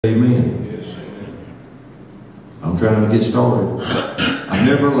Amen. Yes, amen. I'm trying to get started. I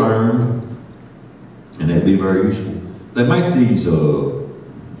never learned, and that'd be very useful. They make these stilts,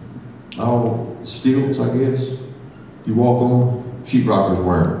 I guess. You walk on, sheetrockers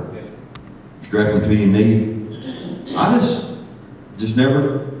wear them. Strap them to your knee. I just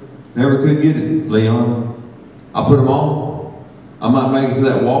never could get it, Leon. I put them on. I might make it to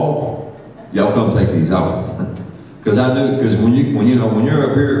that wall. Y'all come take these off. Because I knew, because when you're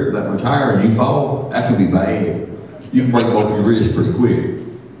up here that much higher and you fall, that can be bad. You can break both your wrists pretty quick.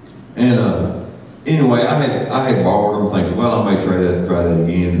 And anyway, I had borrowed them, thinking, well, I may try that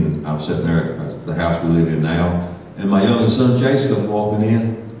again. And I was sitting there at the house we live in now, and my youngest son Chase comes walking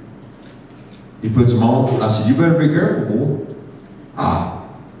in. He puts them on. I said, "You better be careful, boy."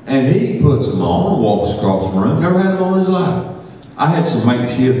 And he puts them on and walks across the room. Never had them on in his life. I had some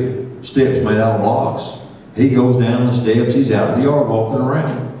makeshift steps made out of blocks. He goes down the steps, he's out in the yard walking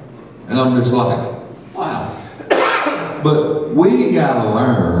around. And I'm just like, wow. But we got to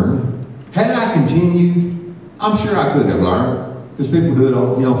learn. Had I continued, I'm sure I could have learned. Because people do it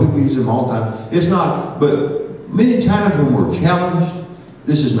all, people use them all the time. It's not, but many times when we're challenged,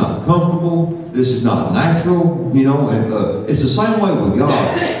 this is not comfortable, this is not natural, and it's the same way with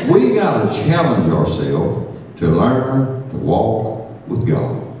God. We got to challenge ourselves to learn to walk with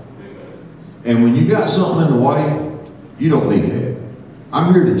God. And when you got something in the way, you don't need that.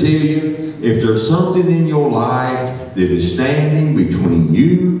 I'm here to tell you, if there's something in your life that is standing between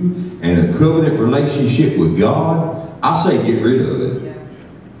you and a covenant relationship with God, I say get rid of it.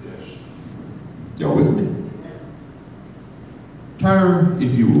 Y'all with me? Turn,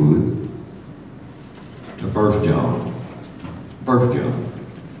 if you would, to 1 John. 1 John.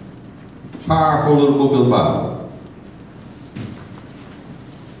 Powerful little book of the Bible.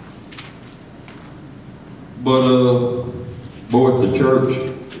 But, boy, at the church,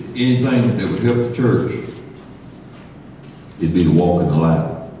 anything that would help the church, it'd be to walk in the light.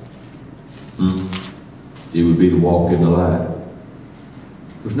 It would be to walk in the light.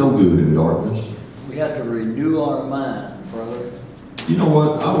 There's no good in darkness. We have to renew our mind, brother. You know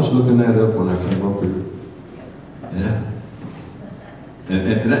what? I was looking that up when I came up here.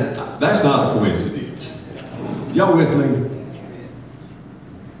 And that's not a coincidence. Y'all with me?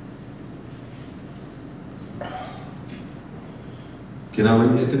 Can I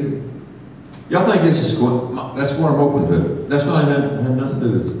read that to you? Y'all think this is cool? That's what I'm open to. That's not have nothing to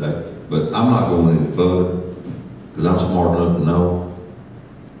do with today. But I'm not going any further because I'm smart enough to know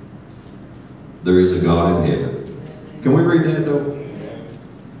there is a God in heaven. Can we read that though?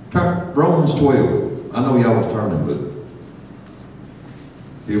 Romans 12. I know y'all was turning, but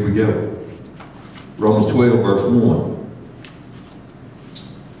here we go. Romans 12, verse 1.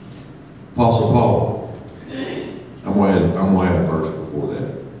 Apostle Paul. I'm going to add a verse before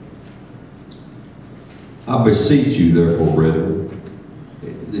that. I beseech you, therefore, brethren.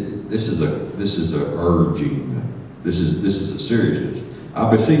 This is a urging. This is a seriousness. I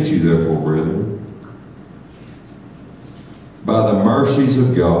beseech you, therefore, brethren, by the mercies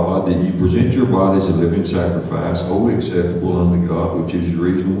of God, that you present your bodies a living sacrifice, wholly acceptable unto God, which is your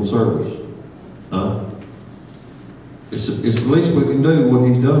reasonable service. It's the least we can do. What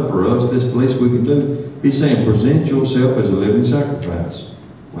He's done for us, this is the least we can do. He's saying, present yourself as a living sacrifice.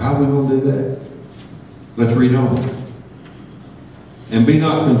 Well, how are we going to do that? Let's read on. And be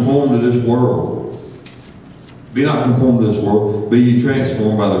not conformed to this world. Be not conformed to this world. Be ye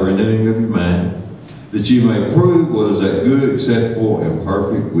transformed by the renewing of your mind, that you may prove what is that good, acceptable, and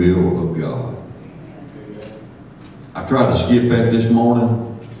perfect will of God. I tried to skip that this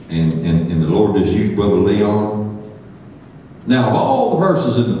morning, and the Lord just used Brother Leon. Now, of all the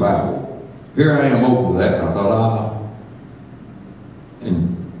verses in the Bible, here I am open to that, and I thought,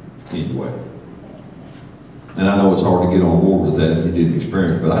 and anyway. And I know it's hard to get on board with that if you didn't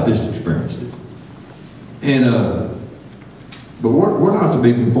experience it, but I just experienced it. And, but we're not to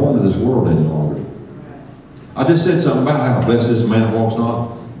be conformed to this world any longer. I just said something about how blessed is the man that walks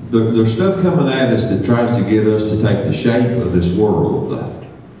not. There's stuff coming at us that tries to get us to take the shape of this world.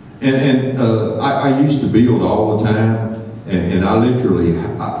 And I used to build all the time. And I literally,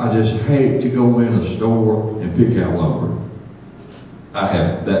 I just hate to go in a store and pick out lumber.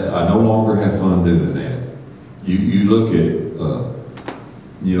 I no longer have fun doing that. You look at,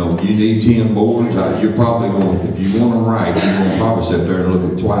 you need 10 boards. You're probably going, if you want them right, you're going to probably sit there and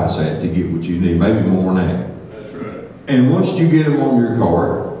look at twice that to get what you need, maybe more than that. That's right. And once you get them on your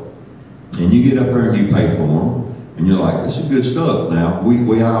cart, and you get up there and you pay for them, and you're like, this is good stuff now. We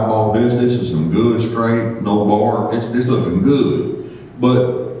eyeballed this. This is some good, straight, no bar. It's looking good.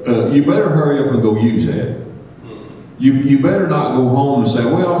 But you better hurry up and go use that. You better not go home and say,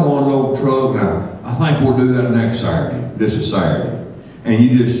 well, I'm on a load truck now. I think we'll do that next Saturday. This is Saturday. And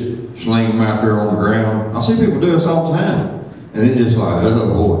you just sling them out there on the ground. I see people do this all the time. And it's just like,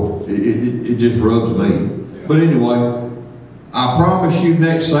 oh boy, it just rubs me. But anyway, I promise you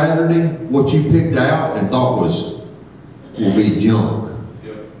next Saturday, what you picked out and thought will be junk.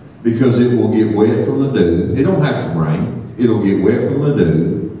 Because it will get wet from the dew. It don't have to rain. It'll get wet from the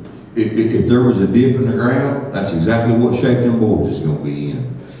dew. If there was a dip in the ground, that's exactly what shape them boards is going to be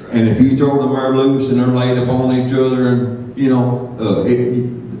in. And if you throw them there loose and they're laid up on each other, and you know,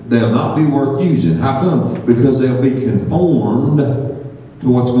 they'll not be worth using. How come? Because they'll be conformed to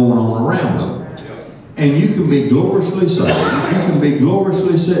what's going on around them. And you can be gloriously saved. You can be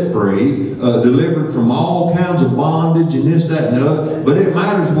gloriously set free, delivered from all kinds of bondage and this, that, and the other. But it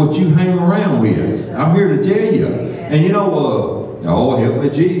matters what you hang around with. I'm here to tell you. And you know, oh, help me,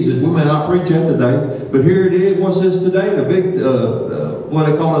 Jesus. We may not preach that today, but here it is. What's this today? The big, what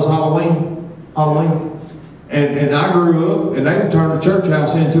they call this Halloween? Halloween. And I grew up, and they would turn the church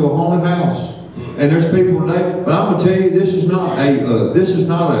house into a haunted house. And there's people today, but I'm going to tell you, this is not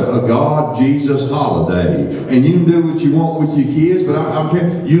a God, Jesus holiday. And you can do what you want with your kids, but I'm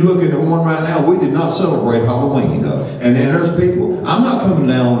telling you, looking at one right now, we did not celebrate Halloween. And then there's people, I'm not coming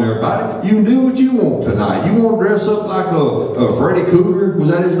down on everybody. You can do what you want tonight. You want to dress up like a Freddy Cougar? Was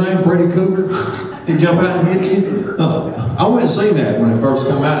that his name, Freddy Cougar? He jump out and get you? I went and seen that when it first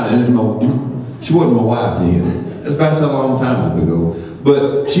came out. And she wasn't my wife then. That's about a long time ago.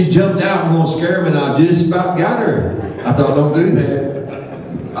 But she jumped out and gonna scare me, and I just about got her. I thought, don't do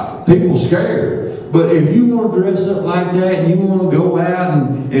that. People scared. But if you want to dress up like that and you want to go out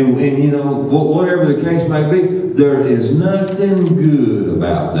and you know, whatever the case may be, there is nothing good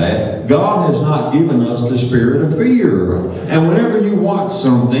about that. God has not given us the spirit of fear. And whenever you watch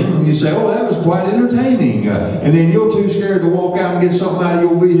something, you say, oh, that was quite entertaining. And then you're too scared to walk out and get something out of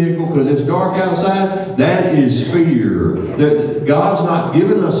your vehicle because it's dark outside. That is fear. God's not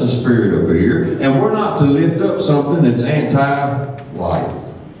given us a spirit of fear, and we're not to lift up something that's anti-life.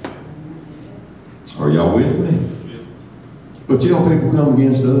 Are y'all with me? But you know, people come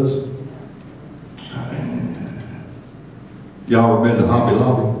against us. Y'all ever been to Hobby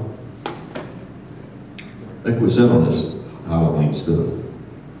Lobby? They quit selling this Halloween stuff.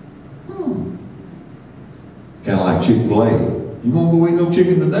 Kind of like Chick-fil-A. You won't go eat no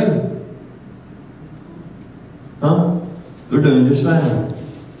chicken today? Huh? They're doing just fine.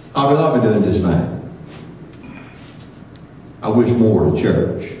 Hobby Lobby doing just fine. I wish more of the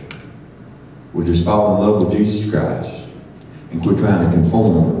church would just fall in love with Jesus Christ and quit trying to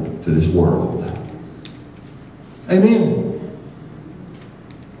conform to this world. Amen.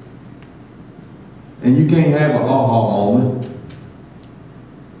 And you can't have an aha moment.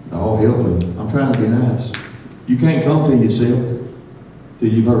 Oh, help me. I'm trying to be nice. You can't come to yourself till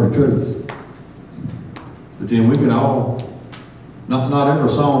you've heard the truth. But then we can all, not every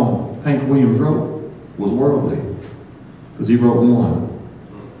song Hank Williams wrote was worldly. Because he wrote one.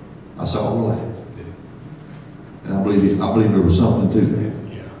 I saw the light. And I believe there was something to that.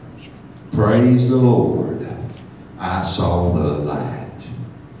 Yeah. Praise the Lord. I saw the light.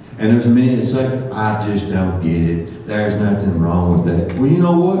 And there's many that say, I just don't get it. There's nothing wrong with that. Well, you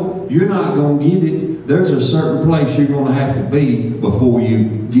know what? You're not going to get it. There's a certain place you're going to have to be before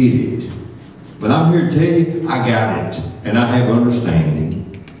you get it. But I'm here to tell you, I got it. And I have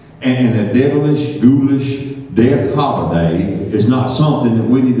understanding. And the devilish, ghoulish, death holiday is not something that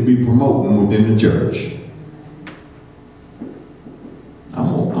we need to be promoting within the church.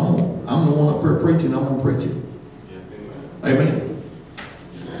 I'm the one up here preaching. I'm going to preach it. Amen.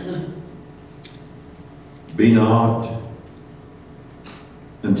 Be not,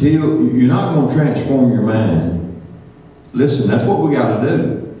 until you're not going to transform your mind. Listen, that's what we got to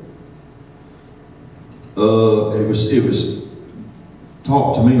do. It was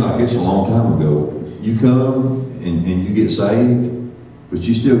taught to me like this a long time ago. You come and you get saved, but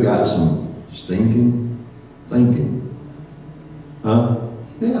you still got some stinking thinking. Huh?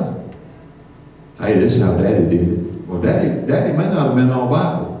 Yeah. Hey, this is how Daddy did it. Well, Daddy may not have been all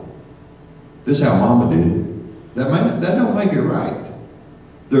Bible. This is how Mama did it. That don't make it right.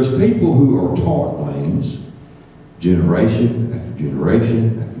 There's people who are taught things, generation after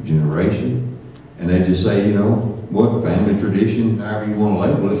generation after generation, and they just say, you know, what, family tradition, however you want to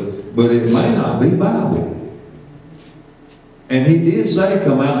label it, but it may not be Bible. And he did say,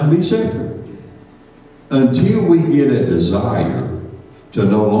 come out and be separate. Until we get a desire to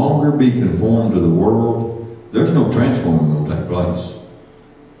no longer be conformed to the world, there's no transforming going to take place.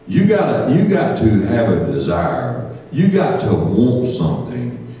 You got to have a desire. You got to want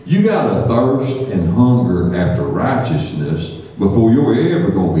something. You got to thirst and hunger after righteousness before you're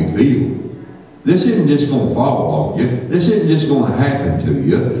ever going to be filled. This isn't just going to fall on you. This isn't just going to happen to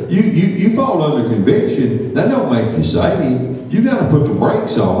you. You fall under conviction. That don't make you saved. You got to put the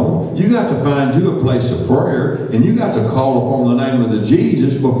brakes on. You got to find you a place of prayer, and you got to call upon the name of the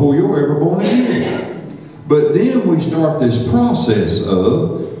Jesus before you're ever born again. But then we start this process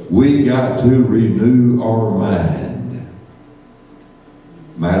of we got to renew our mind.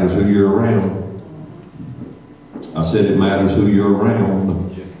 Matters who you're around. I said it matters who you're around.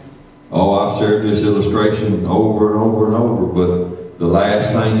 Oh, I've shared this illustration over and over and over, but the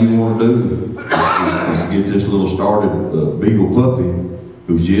last thing you want to do is get this little started beagle puppy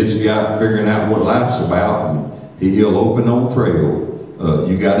who's just got figuring out what life's about, and he'll open on trail.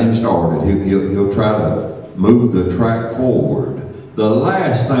 You got him started. He'll try to move the track forward. The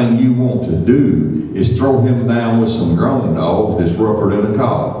last thing you want to do is throw him down with some grown dogs that's rougher than a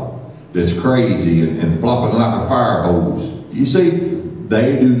cob, that's crazy and flopping like a fire hose. You see,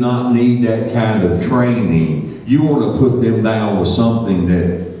 they do not need that kind of training. You want to put them down with something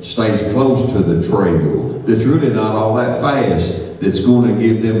that stays close to the trail, that's really not all that fast, that's going to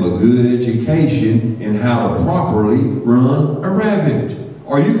give them a good education in how to properly run a rabbit.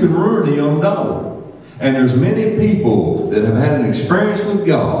 Or you can run a young dog. And there's many people that have had an experience with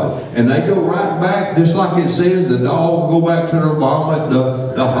God, and they go right back, just like it says, the dog will go back to their vomit,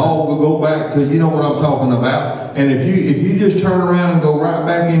 the hog will go back to, you know what I'm talking about. And if you just turn around and go right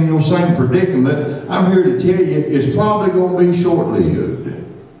back in your same predicament, I'm here to tell you, it's probably going to be short-lived.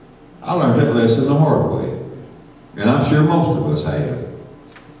 I learned that lesson the hard way. And I'm sure most of us have.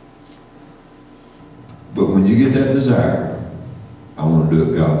 But when you get that desire, I want to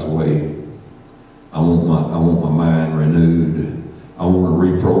do it God's way. I want my mind renewed. I want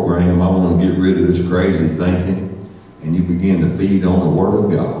to reprogram. I want to get rid of this crazy thinking. And you begin to feed on the Word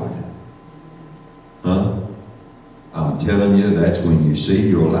of God. Huh? I'm telling you, that's when you see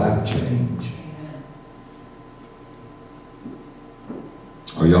your life change.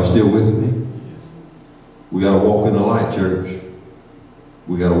 Are y'all still with me? We got to walk in the light, church.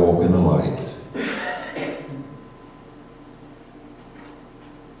 We got to walk in the light.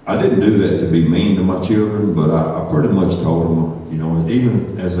 I didn't do that to be mean to my children, but I pretty much told them, you know,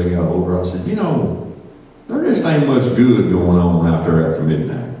 even as they got older, I said, you know, there just ain't much good going on out there after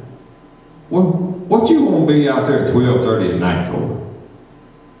midnight. Well, what you want to be out there at 12:30 at night for?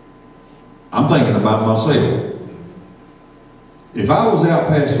 I'm thinking about myself. If I was out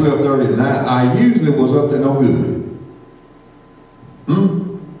past 12:30 at night, I usually was up to no good.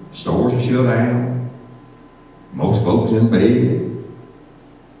 Stores are shut down. Most folks in bed.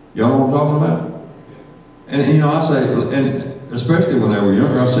 Y'all know what I'm talking about? And, you know, I say, and especially when they were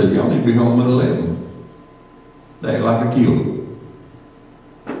younger, I said, y'all need to be home at 11. They act like a killer.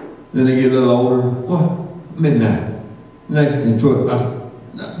 Then they get a little older. What? Midnight. Next thing, 12. I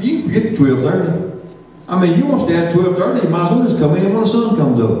said, you can forget the 12:30. I mean, you want to stay at 12:30, you might as well just come in when the sun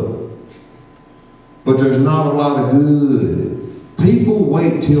comes up. But there's not a lot of good. People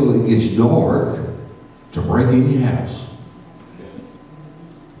wait till it gets dark to break in your house.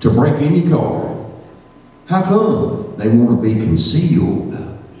 To break in your car. How come? They want to be concealed.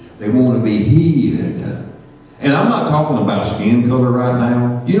 They want to be hid. And I'm not talking about skin color right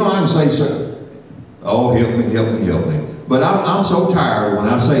now. You know, I can say so. Oh, help me, help me, help me. But I'm so tired when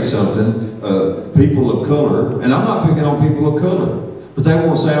I say something, people of color, and I'm not picking on people of color, but they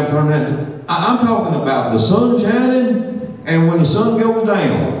want to say I'm turning that. I'm talking about the sun shining and when the sun goes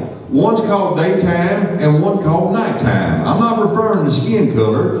down. One's called daytime and one called nighttime. I'm not referring to skin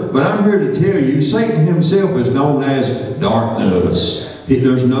color, but I'm here to tell you, Satan himself is known as darkness.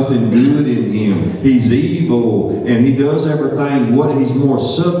 There's nothing good in him. He's evil, and he does everything. He's more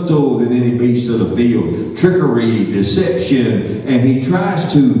subtle than any beast of the field. Trickery, deception, and he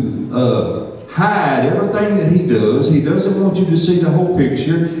tries to hide everything that he does. He doesn't want you to see the whole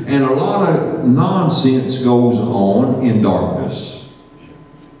picture, and a lot of nonsense goes on in darkness.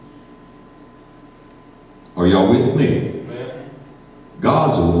 Are y'all with me?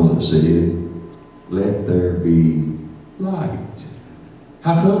 God's the one that said, let there be light.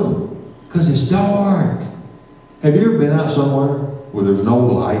 How come? Because it's dark. Have you ever been out somewhere where there's no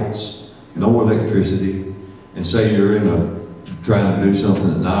lights, no electricity, and say you're trying to do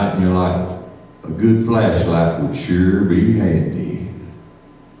something at night and you're like, a good flashlight would sure be handy.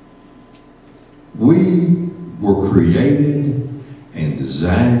 We were created and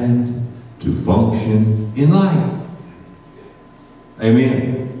designed to function in light.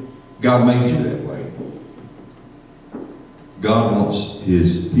 Amen. God made you that way. God wants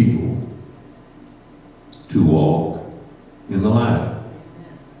his people to walk in the light.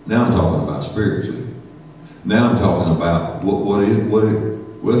 Now I'm talking about spiritually. Now I'm talking about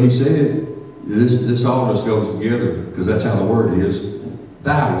well, he said, this all just goes together, because that's how the word is.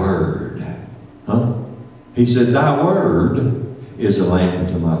 Thy word. Huh? He said, thy word is a lamp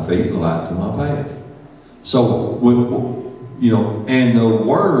unto my feet and a light to my path. So, and the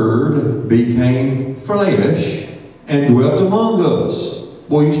word became flesh and dwelt among us.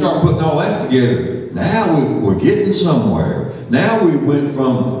 Boy, you start putting all that together. Now we're getting somewhere. Now we went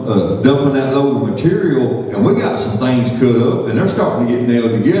from dumping that load of material, and we got some things cut up, and they're starting to get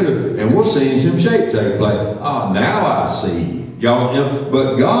nailed together, and we're seeing some shape take place. Ah, now I see. Y'all,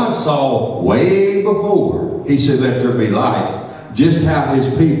 but God saw way before. He said, let there be light, just how his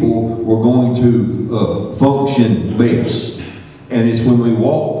people were going to function best. And it's when we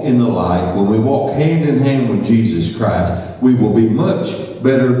walk in the light, when we walk hand in hand with Jesus Christ, we will be much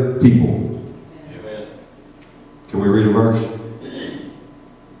better people. Amen. Can we read a verse?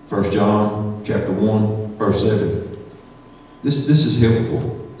 1 John chapter 1, verse 7. This is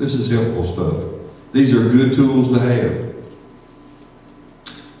helpful. This is helpful stuff. These are good tools to have.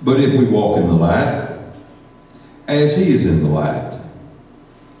 But if we walk in the light, as he is in the light,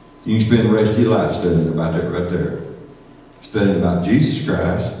 you can spend the rest of your life studying about that right there. Studying about Jesus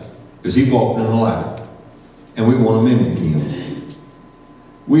Christ, because he walked in the light. And we want to mimic him.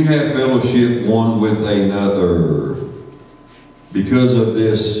 We have fellowship one with another. Because of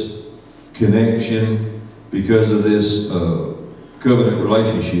this connection, because of this covenant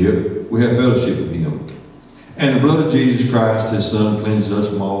relationship, we have fellowship with him. And the blood of Jesus Christ, his son, cleanses us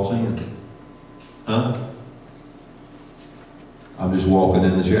from all sin. Huh? I'm just walking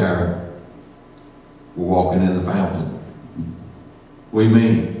in the shower. We're walking in the fountain. What do you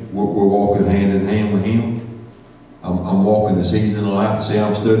mean? We're walking hand in hand with him. I'm walking as he's in the light. See,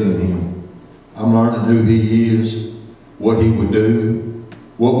 I'm studying him. I'm learning who he is, what he would do.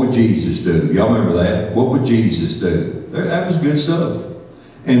 What would Jesus do? Y'all remember that? What would Jesus do? That was good stuff.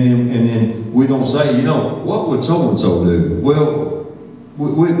 And then we don't say, what would so-and-so do? Well,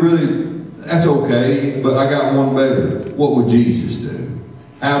 we really, that's okay, but I got one better. What would Jesus do?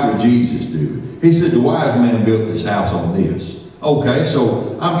 How would Jesus do it? He said, the wise man built his house on this. Okay,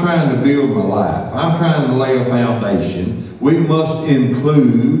 so I'm trying to build my life. I'm trying to lay a foundation. We must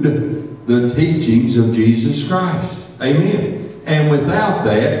include the teachings of Jesus Christ. Amen. And without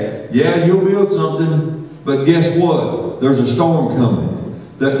that, yeah, you'll build something, but guess what? There's a storm coming.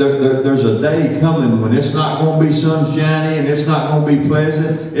 There's a day coming when it's not going to be sunshiny and it's not going to be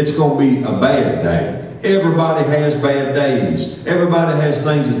pleasant. It's going to be a bad day. Everybody has bad days. Everybody has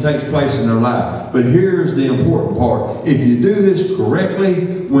things that takes place in their life. But here's the important part. If you do this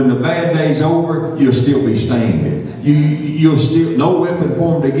correctly, when the bad day's over, you'll still be standing. You'll still, no weapon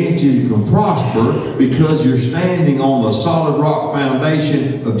formed against you can prosper, because you're standing on the solid rock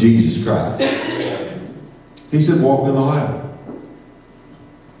foundation of Jesus Christ. He said, walk in the light.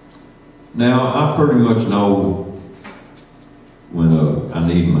 Now, I pretty much know when I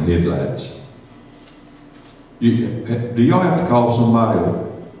need my headlights. Do y'all have to call somebody?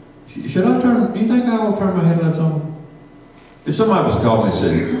 Should I turn? Do you think I will turn my headlights on? If somebody was calling me and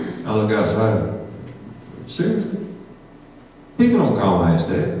said, I look outside. Seriously? People don't call and ask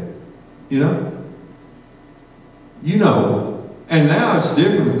that. You know. And now it's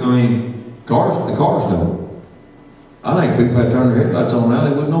different. I mean, the cars know. I think people had to turn their headlights on now,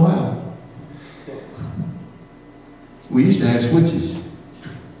 they wouldn't know how. We used to have switches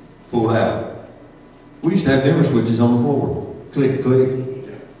pulled out. We used to have dimmer switches on the floor. Click, click.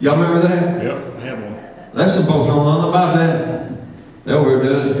 Y'all remember that? Yep, I have one. That's supposed to know nothing about that. They were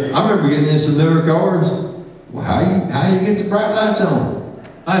doing it. I remember getting in some newer cars. Well, how you get the bright lights on?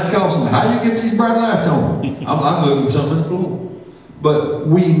 I had to call somebody. How you get these bright lights on? I was looking for something on the floor. But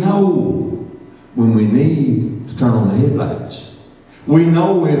we know when we need to turn on the headlights. We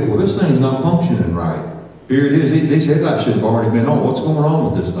know well, this thing's not functioning right. Here it is. These headlights should have already been on. What's going on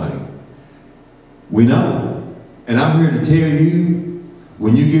with this thing? We know. And I'm here to tell you,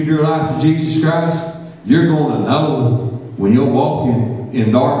 when you give your life to Jesus Christ, you're going to know when you're walking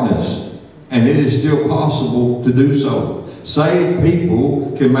in darkness. And it is still possible to do so. Saved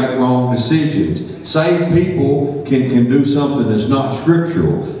people can make wrong decisions. Saved people can do something that's not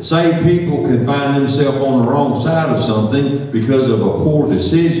scriptural. Saved people can find themselves on the wrong side of something because of a poor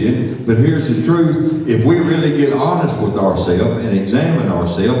decision. But here's the truth. If we really get honest with ourselves and examine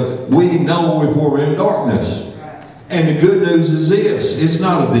ourselves, we know if we're in darkness. And the good news is this. It's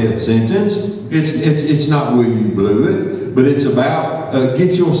not a death sentence. It's not where you blew it. But it's about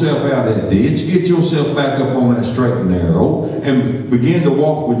get yourself out of that ditch. Get yourself back up on that straight and narrow. And begin to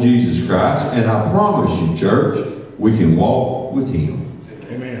walk with Jesus Christ. And I promise you, church, we can walk with him.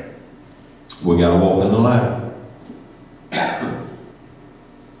 Amen. We got to walk in the light.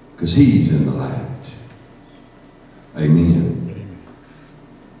 Because He's in the light. Amen.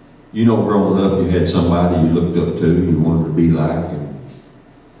 You know, growing up, you had somebody you looked up to, you wanted to be like, and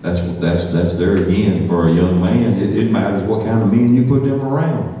that's there again for a young man. It matters what kind of men you put them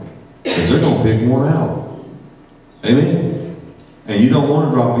around, because they're going to pick one out. Amen. And you don't want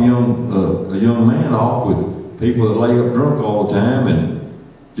to drop a young man off with people that lay up drunk all the time and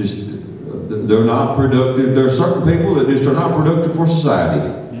just they're not productive. There are certain people that just are not productive for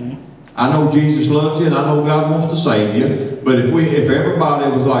society. I know Jesus loves you, and I know God wants to save you. But if everybody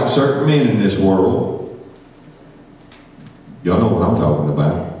was like certain men in this world, y'all know what I'm talking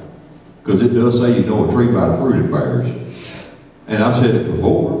about. Because it does say you know a tree by the fruit it bears. And I've said it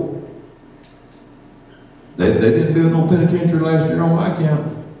before. They didn't build no penitentiary last year on my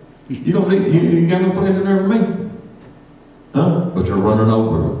account. You ain't got no place in there for me. Huh? But they're running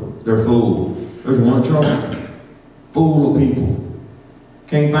over. They're full. There's one in Charleston. Full of people.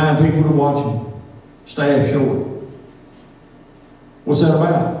 Can't find people to watch them. Staff short. What's that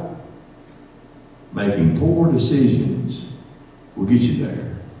about? Making poor decisions will get you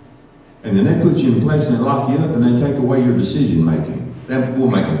there. And then they put you in place and they lock you up and they take away your decision making. That will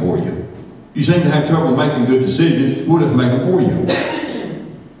make them for you. You seem to have trouble making good decisions, we'll just make them for you.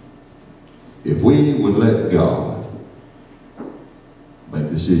 If we would let God make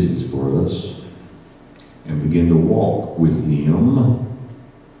decisions for us and begin to walk with Him,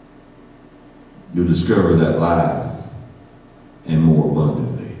 you'll discover that life and more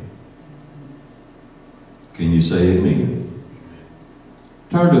abundantly. Can you say amen?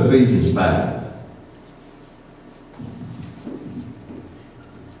 Turn to Ephesians 5.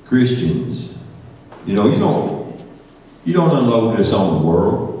 Christians, you don't unload this on the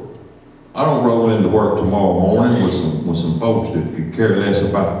world. I don't roll into work tomorrow morning with some folks that could care less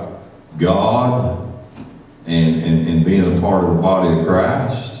about God and being a part of the body of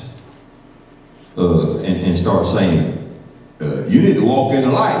Christ. And start saying, you need to walk in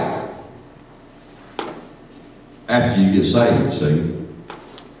the light after you get saved, see?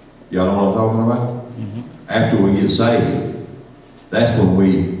 Y'all know what I'm talking about? Mm-hmm. After we get saved, that's when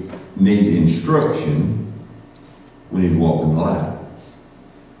we need instruction. We need to walk in the light.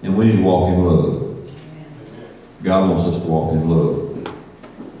 And we need to walk in love. God wants us to walk in love.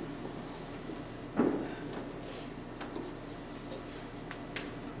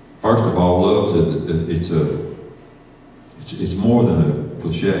 First of all, love, it's more than a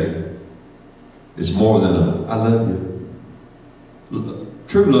cliche. It's more than a, I love you.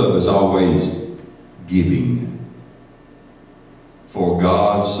 True love is always giving. For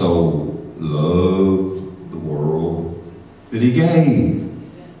God so loved the world that He gave.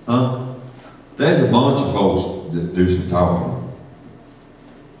 Huh? There's a bunch of folks that do some talking.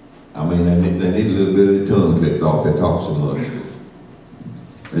 I mean, they need a little bit of the tongue clipped off. They talk so much.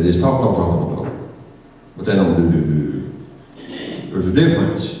 They just talk. But they don't do. There's a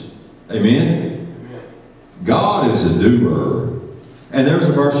difference. Amen? God is a doer. And there's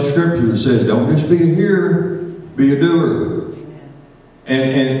a verse of Scripture that says, don't just be a hearer, be a doer.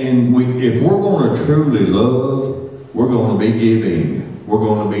 And if we're going to truly love, we're going to be giving. We're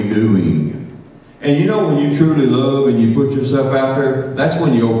going to be doing. And you know, when you truly love and you put yourself out there, that's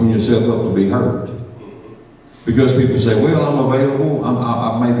when you open yourself up to be hurt. Because people say, well, I'm available.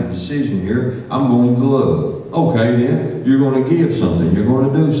 I've made a decision here. I'm going to love. Okay, then. You're going to give something. You're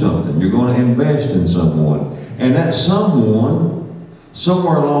going to do something. You're going to invest in someone. And that someone,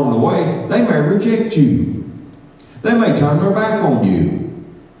 somewhere along the way, they may reject you. They may turn their back on you.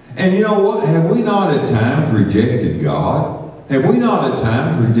 And you know what? Have we not at times rejected God? Have we not at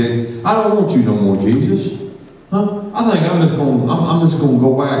times rejected? I don't want you no more, Jesus. Huh? I think I'm just going to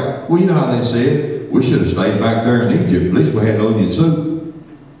go back. Well, you know how they said, we should have stayed back there in Egypt. At least we had onion soup.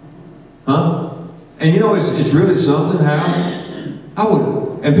 Huh? And you know, it's really something how I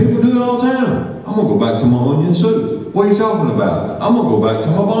would, and people do it all the time. I'm going to go back to my onion soup. What are you talking about? I'm going to go back to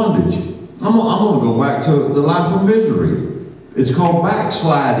my bondage. I'm going to go back to the life of misery. It's called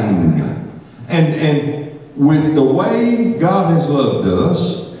backsliding. And with the way God has loved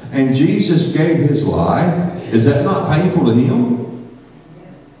us, and Jesus gave His life, is that not painful to Him?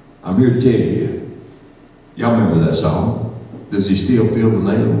 I'm here to tell you. Y'all remember that song? Does He still feel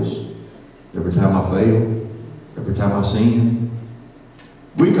the nails? Every time I fail, every time I sin.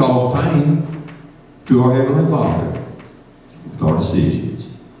 We cause pain to our Heavenly Father with our decisions.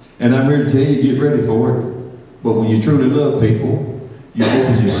 And I'm here to tell you, get ready for it. But when you truly love people, you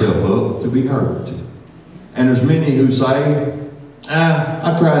open yourself up to be hurt. And there's many who say,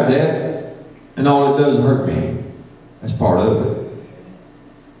 I tried that, and all it does is hurt me. That's part of it.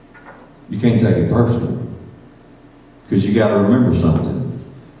 You can't take it personal. Because you got to remember something.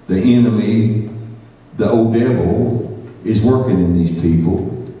 The enemy, the old devil, is working in these people.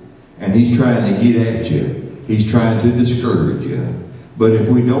 And he's trying to get at you. He's trying to discourage you. But if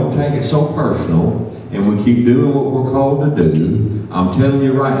we don't take it so personal, and we keep doing what we're called to do, I'm telling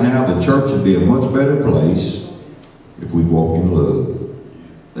you right now, the church would be a much better place if we walk in love.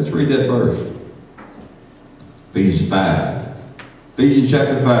 Let's read that verse. Ephesians 5. Ephesians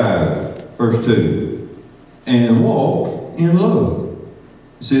chapter 5, verse 2. And walk in love.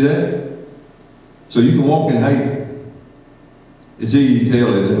 You see that? So you can walk in hate. It's easy to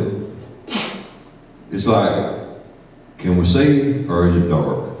tell, isn't it? It's like, can we see or is it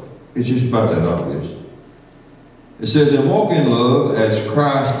dark? It's just about that obvious. It says, and walk in love as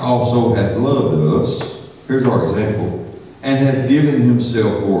Christ also hath loved us. Here's our example. And hath given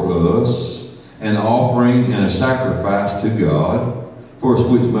himself for us, an offering and a sacrifice to God for a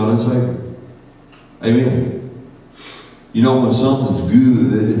sweet smelling savor. Amen. You know, when something's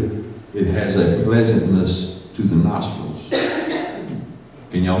good, it has a pleasantness to the nostrils.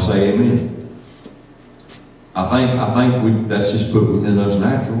 Can y'all say amen? I think that's just put within us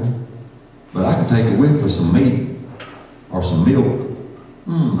natural. But I can take a whiff of some meat or some milk.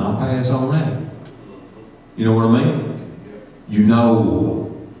 I'll pass on that. You know what I mean? You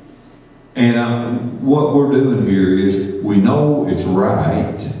know. And what we're doing here is we know it's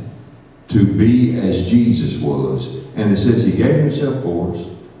right to be as Jesus was. And it says he gave himself for us,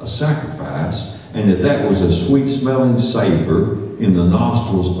 a sacrifice, and that was a sweet-smelling savor in the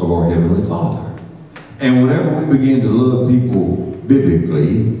nostrils of our Heavenly Father. And whenever we begin to love people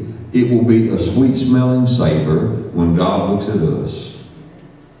biblically, it will be a sweet-smelling savor when God looks at us.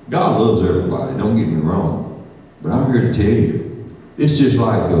 God loves everybody, don't get me wrong. But I'm here to tell you, it's just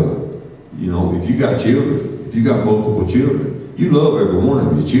like, you know, if you got children, if you got multiple children, you love every one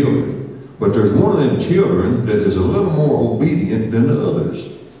of your children. But there's one of them children that is a little more obedient than the others.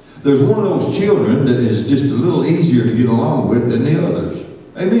 There's one of those children that is just a little easier to get along with than the others.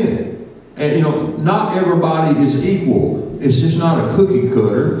 Amen. And, you know, not everybody is equal. It's just not a cookie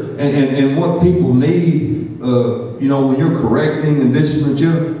cutter. And what people need, you know, when you're correcting and disciplining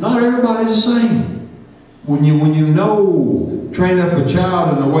children, not everybody's the same. When you know, train up a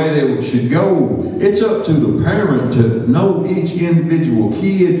child in the way they should go, it's up to the parent to know each individual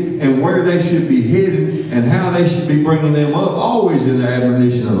kid and where they should be headed and how they should be bringing them up, always in the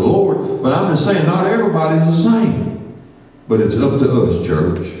admonition of the Lord. But I'm just saying, not everybody's the same. But it's up to us,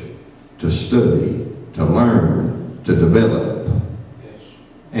 church, to study, to learn, to develop.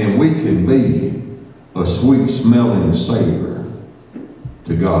 And we can be a sweet-smelling savor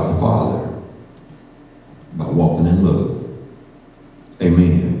to God the Father by walking in love.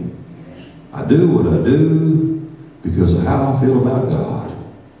 Amen. I do what I do because of how I feel about God.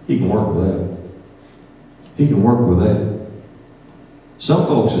 He can work with that. He can work with that. Some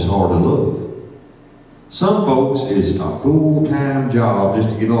folks it's hard to love. Some folks it's a full-time job just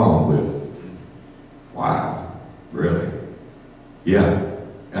to get along with. Wow. Really? Yeah.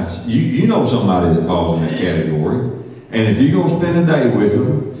 You know somebody that falls in that category. And if you're going to spend a day with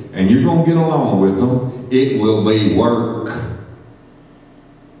them and you're going to get along with them, it will be work.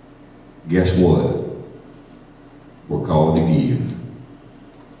 Guess what? We're called to give.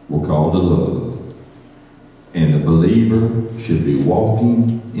 We're called to love. And the believer should be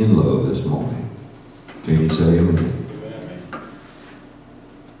walking in love this morning. Can you say amen?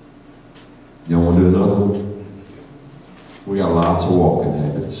 Y'all want to do another one? We got lots of walking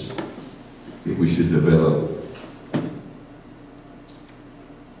habits that we should develop.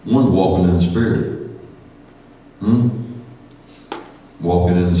 One's walking in the Spirit.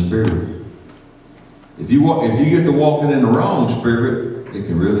 Walking in the Spirit. If you get to walking in the wrong spirit, it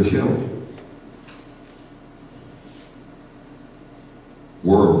can really show.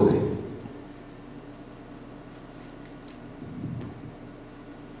 Worldly.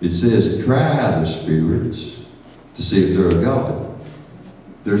 It says, try the spirits to see if they're of God.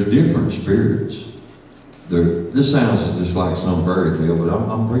 There's different spirits. This sounds just like some fairy tale, but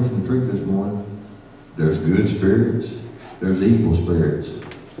I'm preaching the truth this morning. There's good spirits. There's evil spirits.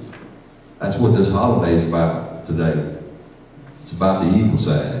 That's what this holiday is about today. It's about the evil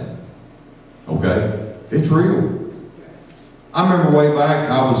side. Okay? It's real. I remember way back,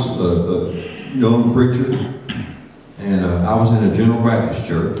 I was a young preacher, and I was in a General Baptist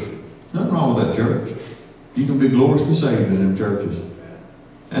church. Nothing wrong with that church. You can be gloriously saved in them churches.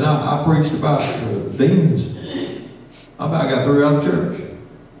 And I preached about demons. I about got through out of church.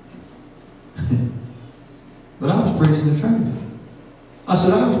 But I was preaching the truth. I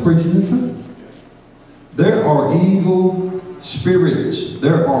said I was preaching the truth. There are evil spirits.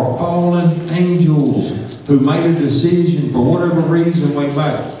 There are fallen angels who made a decision for whatever reason way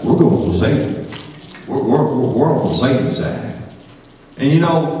back. We're going to Satan. We're on Satan's side. And you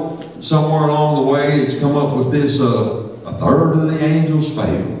know, somewhere along the way, it's come up with this, a third of the angels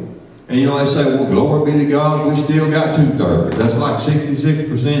fail. And you know, they say, well, glory be to God, we still got 2/3. That's like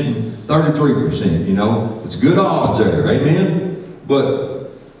 66% and 33%, you know. It's good odds there, amen?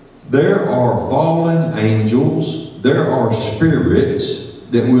 But there are fallen angels, there are spirits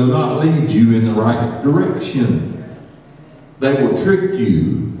that will not lead you in the right direction. They will trick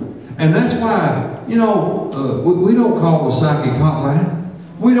you. And that's why, you know, we don't call the psychic hotline.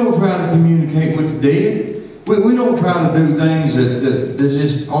 We don't try to communicate with the dead. We don't try to do things that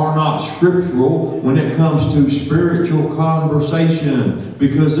just are not scriptural when it comes to spiritual conversation,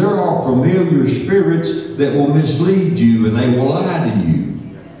 because there are familiar spirits that will mislead you and they will lie to you.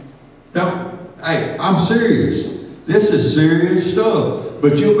 Now, hey, I'm serious. This is serious stuff.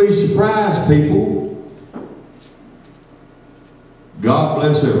 But you'll be surprised, people. God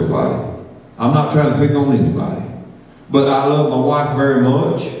bless everybody. I'm not trying to pick on anybody. But I love my wife very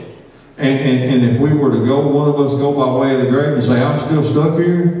much. And if we were to go, one of us go by way of the grave and say, I'm still stuck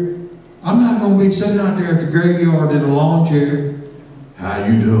here, I'm not going to be sitting out there at the graveyard in a lawn chair. How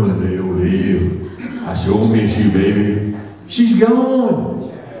you doing, Liv? I sure miss you, baby. She's gone.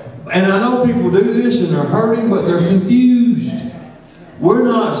 And I know people do this and they're hurting, but they're confused. We're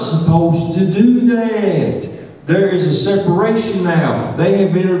not supposed to do that. There is a separation now. They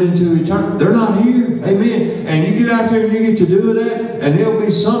have entered into eternity. They're not here. Amen. And you get out there and you get to do that, and there'll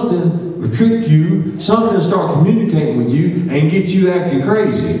be something to trick you, something to start communicating with you and get you acting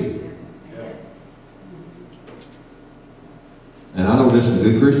crazy. And I know there's some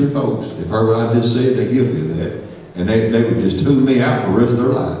good Christian folks. They've heard what I just said, they're guilty of that. And they would just tune me out for the rest of their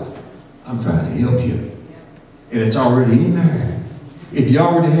life. I'm trying to help you. And it's already in there. If you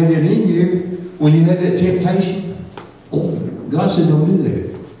already had it in here, when you had that temptation, oh, God said don't do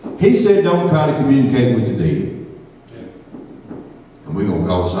that. He said don't try to communicate with the dead. And we're going to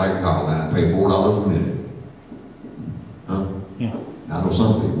call the psychic hotline, pay $4 a minute. Huh? Yeah. I know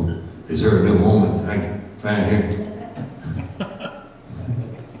some people. Is there a new woman I can find here?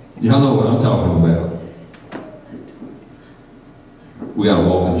 Y'all know what I'm talking about. We got to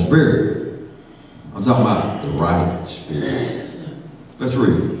walk in the Spirit. I'm talking about the right spirit. Let's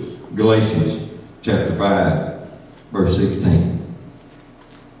read Galatians chapter 5, verse 16.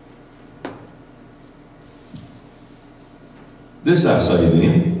 This I say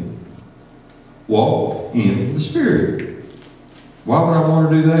then, walk in the Spirit. Why would I want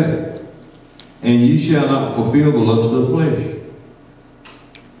to do that? And you shall not fulfill the lust of the flesh.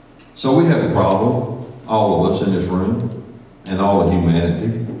 So we have a problem, all of us in this room, and all of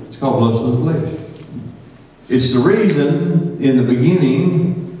humanity. It's called lust of the flesh. It's the reason in the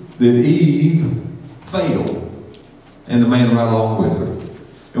beginning that Eve failed, and the man right along with her.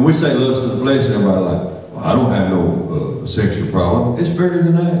 And we say lust of the flesh, and everybody like, well, I don't have no sexual problem. It's bigger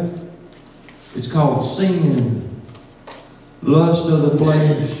than that. It's called sin. Lust of the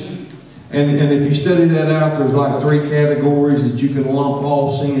flesh. And if you study that out, there's like 3 categories that you can lump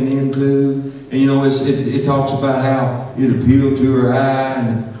all sin into. And you know, it talks about how it appealed to her eye,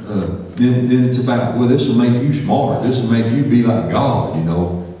 and then it's about, well, this will make you smart. This will make you be like God, you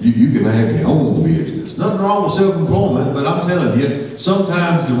know. You can have your own business. Nothing wrong with self-employment, but I'm telling you,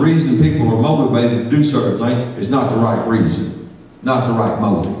 sometimes the reason people are motivated to do certain things is not the right reason, not the right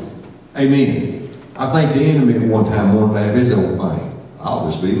motive. Amen. I think the enemy at one time wanted to have his own thing.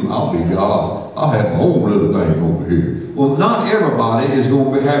 I'll be God. I'll have my own little thing over here. Well, not everybody is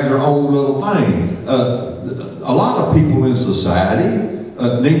going to have their own little thing. A lot of people in society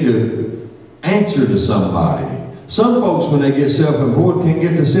need to answer to somebody. Some folks, when they get self-employed, can't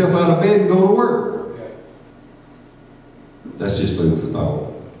get themselves out of bed and go to work. That's just food for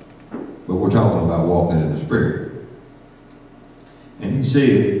thought. But we're talking about walking in the Spirit. And he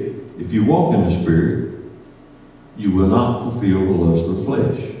said, if you walk in the Spirit, you will not fulfill the lust of the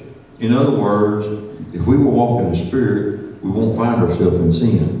flesh. In other words, if we will walk in the Spirit, we won't find ourselves in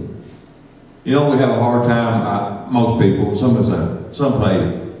sin. You know, we have a hard time, most people, some say,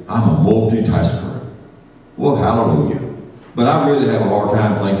 I'm a multitasker. Well, hallelujah. But I really have a hard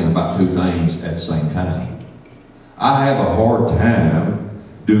time thinking about 2 things at the same time. I have a hard time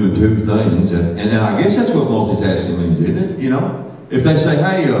doing 2 things, and I guess that's what multitasking means, isn't it? You know, if they say,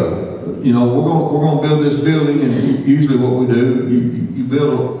 hey, you know, we're going to build this building, and usually what we do, you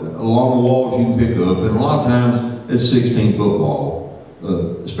build along the walls you can pick up, and a lot of times it's 16-foot wall,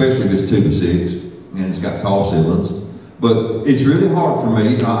 especially if it's 2x6, and it's got tall ceilings. But it's really hard for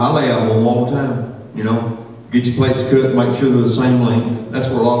me. I lay out one wall at a time, you know. Get your plates cut, make sure they're the same length. That's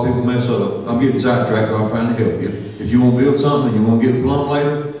where a lot of people mess up. I'm getting sidetracked, but I'm trying to help you. If you want to build something and you want to get a plumb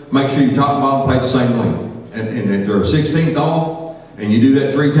later, make sure your top and bottom plates the same length. And if they're a 16th off, and you do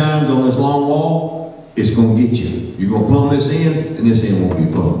that 3 times on this long wall, it's going to get you. You're going to plumb this end, and this end won't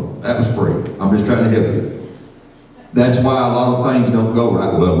be plumbed. That was free. I'm just trying to help you. That's why a lot of things don't go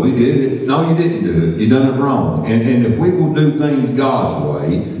right. Well, we did it. No, you didn't do it. You done it wrong. And if we will do things God's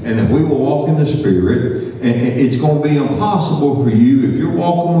way, and if we will walk in the Spirit, and it's going to be impossible for you, if you're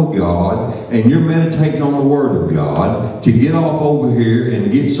walking with God, and you're meditating on the Word of God, to get off over here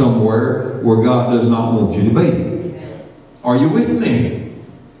and get somewhere where God does not want you to be. Are you with me?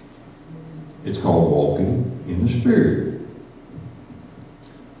 It's called walking in the Spirit.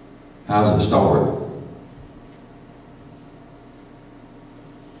 How's it start?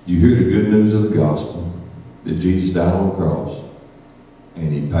 You hear the good news of the gospel, that Jesus died on the cross,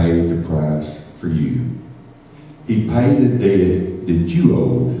 and He paid the price for you. He paid a debt that you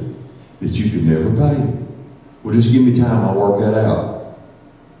owed, that you could never pay. Well, just give me time, I'll work that out.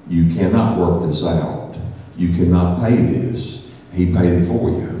 You cannot work this out. You cannot pay this. He paid it for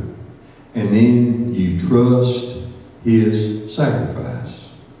you. And then you trust His sacrifice.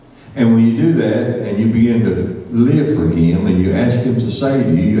 And when you do that, and you begin to live for Him, and you ask Him to save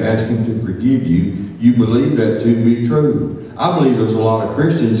you, you ask Him to forgive you, you believe that to be true. I believe there's a lot of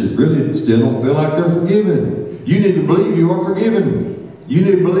Christians that really still don't feel like they're forgiven. You need to believe you are forgiven. You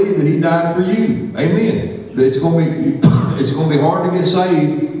need to believe that He died for you. Amen. It's going to be hard to get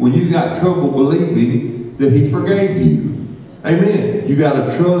saved when you got trouble believing that He forgave you. Amen. You got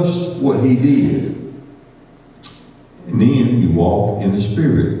to trust what He did. And then you walk in the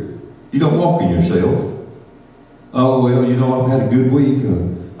Spirit. You don't walk in yourself. Oh, well, you know, I've had a good week.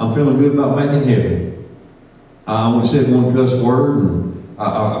 I'm feeling good about making heaven. I only said one cuss word, and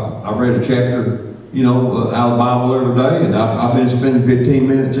I read a chapter, you know, out of the Bible every day, and I've been spending 15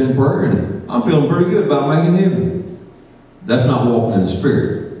 minutes in prayer, and I'm feeling pretty good about making heaven. That's not walking in the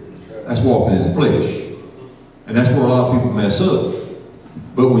Spirit. That's walking in the flesh. And that's where a lot of people mess up.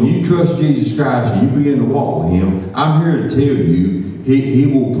 But when you trust Jesus Christ and you begin to walk with Him, I'm here to tell you, He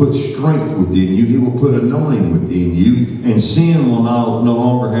will put strength within you. He will put anointing within you, and sin will no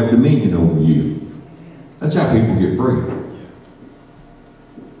longer have dominion over you. That's how people get free.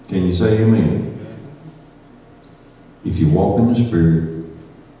 Can you say amen? If you walk in the Spirit,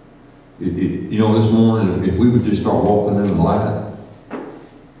 you know, this morning, if we would just start walking in the light,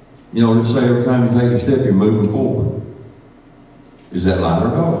 you know, just say every time you take a step, you're moving forward. Is that light or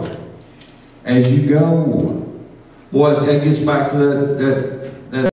dark? As you go. Boy, that gets back to that